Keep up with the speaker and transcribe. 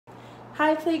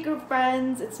Hi playgroup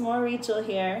friends, it's Morah Rachel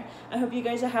here. I hope you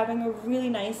guys are having a really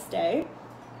nice day.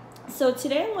 So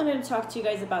today I wanted to talk to you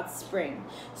guys about spring.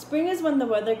 Spring is when the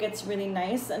weather gets really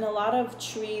nice and a lot of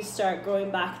trees start growing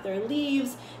back their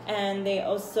leaves, and they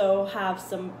also have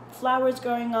some flowers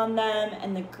growing on them,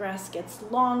 and the grass gets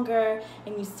longer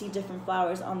and you see different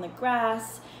flowers on the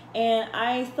grass. And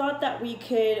I thought that we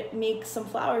could make some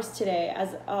flowers today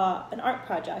as an art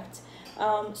project.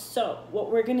 So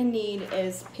what we're gonna need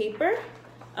is paper,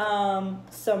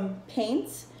 some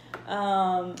paint,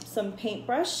 some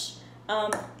paintbrush.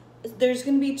 There's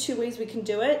going to be two ways we can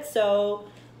do it. So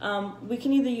we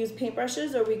can either use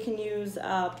paintbrushes or we can use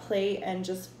a plate and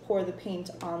just pour the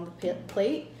paint on the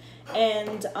plate.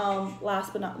 And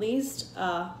last but not least,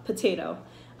 potato.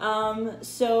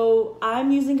 So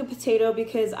I'm using a potato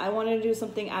because I wanted to do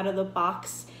something out of the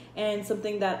box and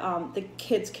something that the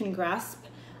kids can grasp.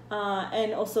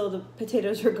 And also the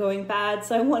potatoes were going bad,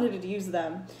 so I wanted to use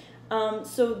them.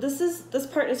 So this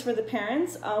part is for the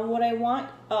parents. What I want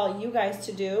you guys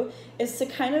to do is to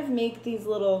kind of make these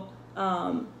little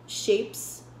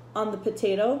shapes on the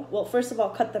potato. Well, first of all,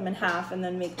 cut them in half and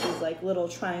then make these like little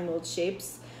triangle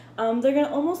shapes. They're gonna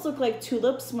almost look like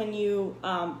tulips when you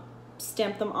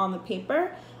stamp them on the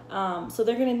paper. So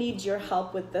they're gonna need your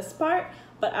help with this part,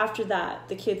 but after that,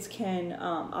 the kids can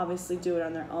obviously do it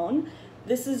on their own.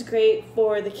 This is great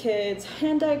for the kids'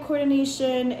 hand-eye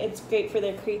coordination. It's great for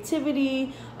their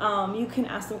creativity. You can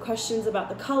ask them questions about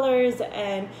the colors,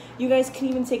 and you guys can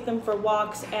even take them for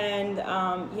walks and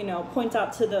you know, point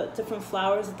out to the different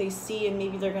flowers that they see, and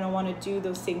maybe they're gonna want to do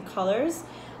those same colors.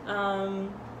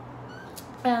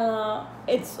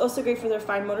 It's also great for their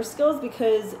fine motor skills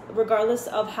because regardless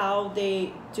of how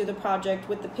they do the project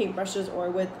with the paintbrushes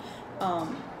or with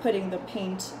putting the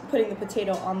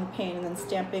potato on the paint and then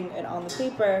stamping it on the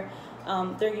paper,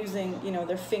 they're using, you know,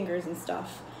 their fingers and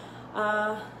stuff.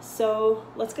 So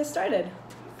let's get started.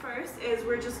 First is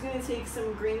we're just going to take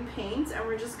some green paint and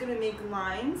we're just going to make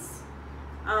lines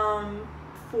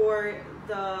for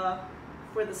the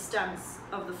stems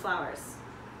of the flowers.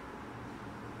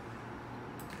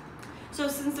 So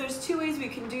since there's two ways we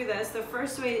can do this, the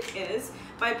first way is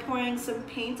by pouring some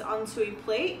paint onto a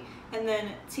plate and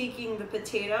then taking the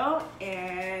potato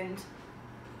and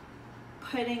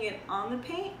putting it on the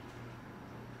paint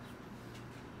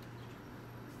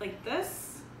like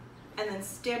this, and then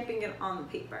stamping it on the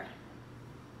paper.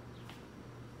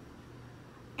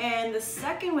 And the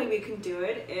second way we can do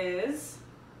it is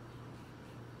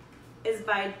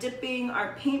by dipping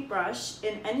our paintbrush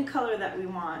in any color that we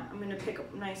want. I'm gonna pick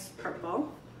up a nice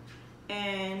purple,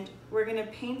 and we're gonna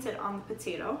paint it on the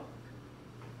potato.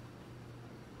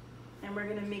 And we're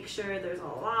gonna make sure there's a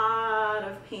lot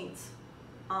of paint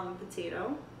on the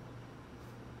potato.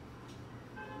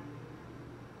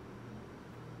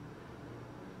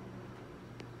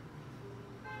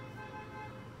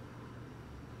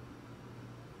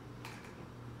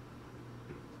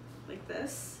 Like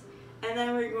this. And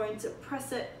then we're going to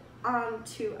press it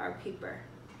onto our paper.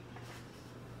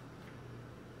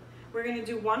 We're gonna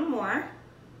do one more.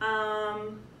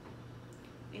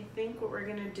 I think what we're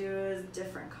gonna do is a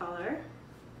different color.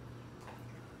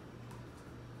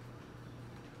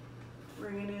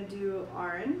 We're gonna do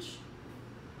orange.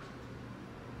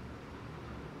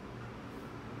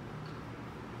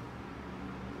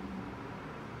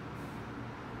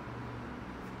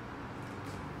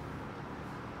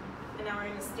 And now we're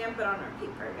gonna stamp it on our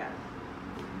paper again.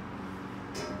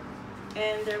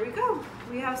 And there we go.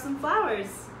 We have some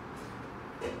flowers.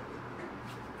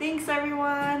 Thanks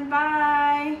everyone,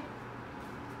 bye.